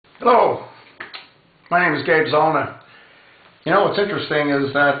Hello, my name is Gabe Zollner. You know, what's interesting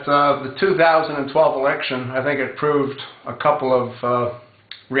is that the 2012 election, I think it proved a couple of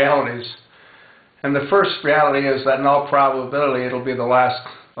realities. And the first reality is that in all probability it'll be the last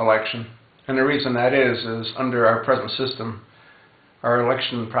election. And the reason that is under our present system, our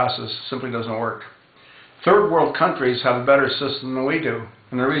election process simply doesn't work. Third world countries have a better system than we do.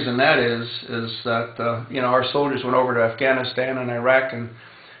 And the reason that is that, you know, our soldiers went over to Afghanistan and Iraq, and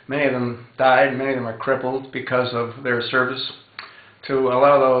many of them died, many of them are crippled because of their service, to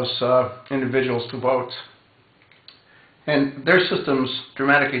allow those individuals to vote. And their system's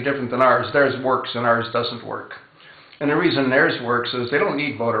dramatically different than ours. Theirs works and ours doesn't work. And the reason theirs works is they don't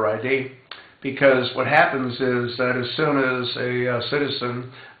need voter ID, because what happens is that as soon as a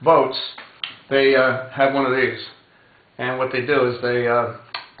citizen votes, they have one of these. And what they do is they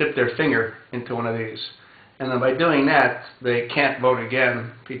dip their finger into one of these. And then by doing that, they can't vote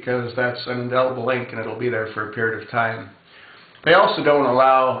again, because that's an indelible ink and it'll be there for a period of time. They also don't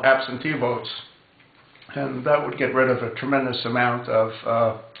allow absentee votes, and that would get rid of a tremendous amount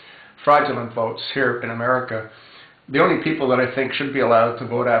of fraudulent votes here in America. The only people that I think should be allowed to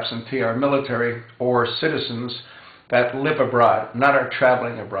vote absentee are military or citizens that live abroad, not are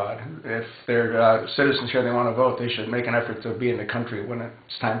traveling abroad. If they're citizens here and they want to vote, they should make an effort to be in the country when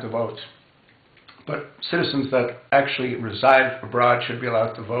it's time to vote. But citizens that actually reside abroad should be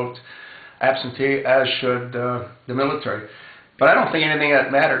allowed to vote absentee, as should the military. But I don't think anything of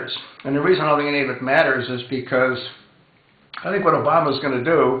that matters. And the reason I don't think any of it matters is because I think what Obama's going to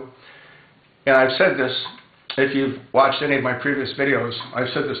do, and I've said this, if you've watched any of my previous videos,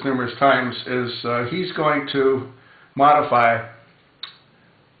 I've said this numerous times, is he's going to modify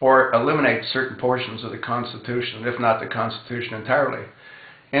or eliminate certain portions of the Constitution, if not the Constitution entirely.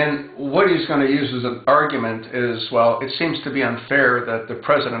 And what he's going to use as an argument is, well, it seems to be unfair that the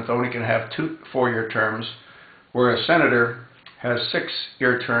president only can have 2 4-year terms, where a senator has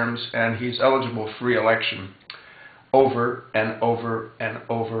 6-year terms and he's eligible for re-election over and over and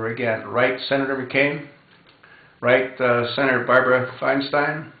over again. Right, Senator McCain? Right, Senator Barbara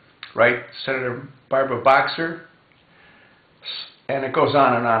Feinstein? Right, Senator Barbara Boxer? And it goes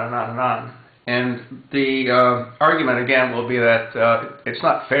on and on and on and on. And the argument again will be that it's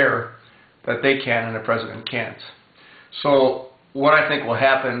not fair that they can and the president can't. So what I think will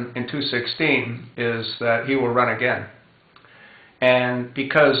happen in 2016 is that he will run again. And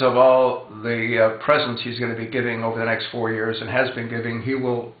because of all the presents he's going to be giving over the next 4 years and has been giving, he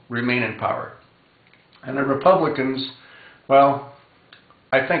will remain in power. And the Republicans, well,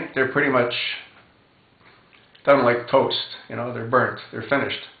 I think they're pretty much done like toast. You know, they're burnt. They're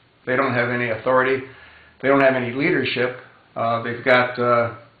finished. They don't have any authority. They don't have any leadership. They've got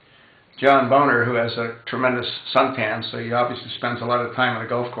John Boehner, who has a tremendous suntan, so he obviously spends a lot of time on the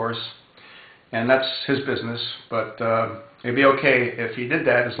golf course. And that's his business. But it'd be okay if he did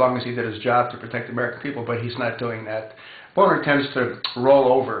that, as long as he did his job to protect the American people, but he's not doing that. Boehner tends to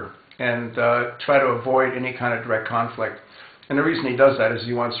roll over and try to avoid any kind of direct conflict. And the reason he does that is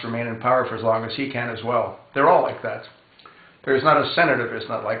he wants to remain in power for as long as he can as well. They're all like that. There's not a senator that's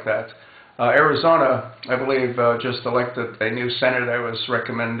not like that. Arizona, I believe, just elected a new senator that was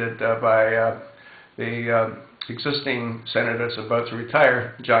recommended by the existing senator that's about to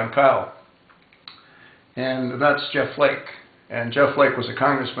retire, John Kyle. And that's Jeff Flake. And Jeff Flake was a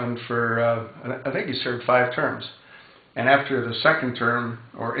congressman for, I think he served 5 terms. And after the second term,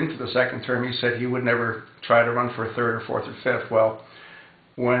 or into the second term, he said he would never try to run for a 3rd or 4th or 5th. Well,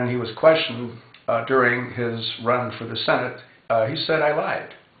 when he was questioned during his run for the Senate, he said, "I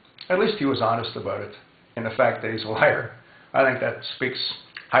lied." At least he was honest about it, and the fact that he's a liar. I think that speaks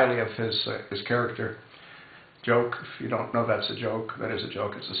highly of his character. Joke, if you don't know that's a joke, that is a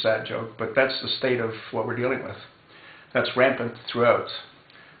joke. It's a sad joke, but that's the state of what we're dealing with. That's rampant throughout.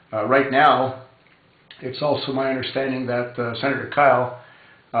 Right now, it's also my understanding that Senator Kyle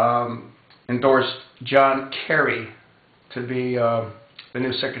endorsed John Kerry to be the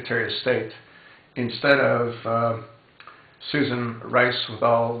new Secretary of State instead of Susan Rice, with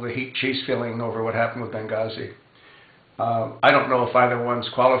all the heat she's feeling over what happened with Benghazi. I don't know if either one's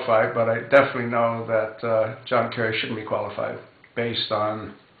qualified, but I definitely know that John Kerry shouldn't be qualified based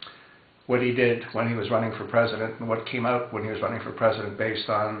on what he did when he was running for president and what came out when he was running for president based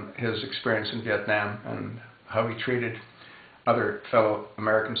on his experience in Vietnam and how he treated other fellow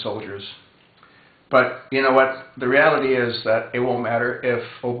American soldiers. But you know what? The reality is that it won't matter. If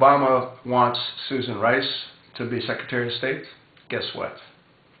Obama wants Susan Rice to be Secretary of State, guess what?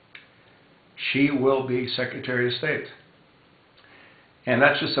 She will be Secretary of State. And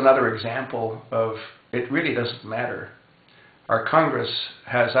that's just another example of it really doesn't matter. Our Congress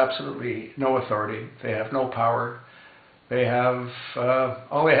has absolutely no authority. They have no power. They have,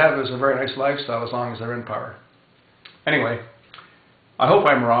 all they have is a very nice lifestyle as long as they're in power. Anyway, I hope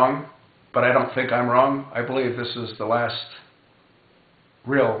I'm wrong, but I don't think I'm wrong. I believe this is the last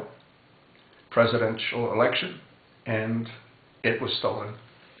real presidential election, and it was stolen.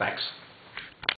 Thanks.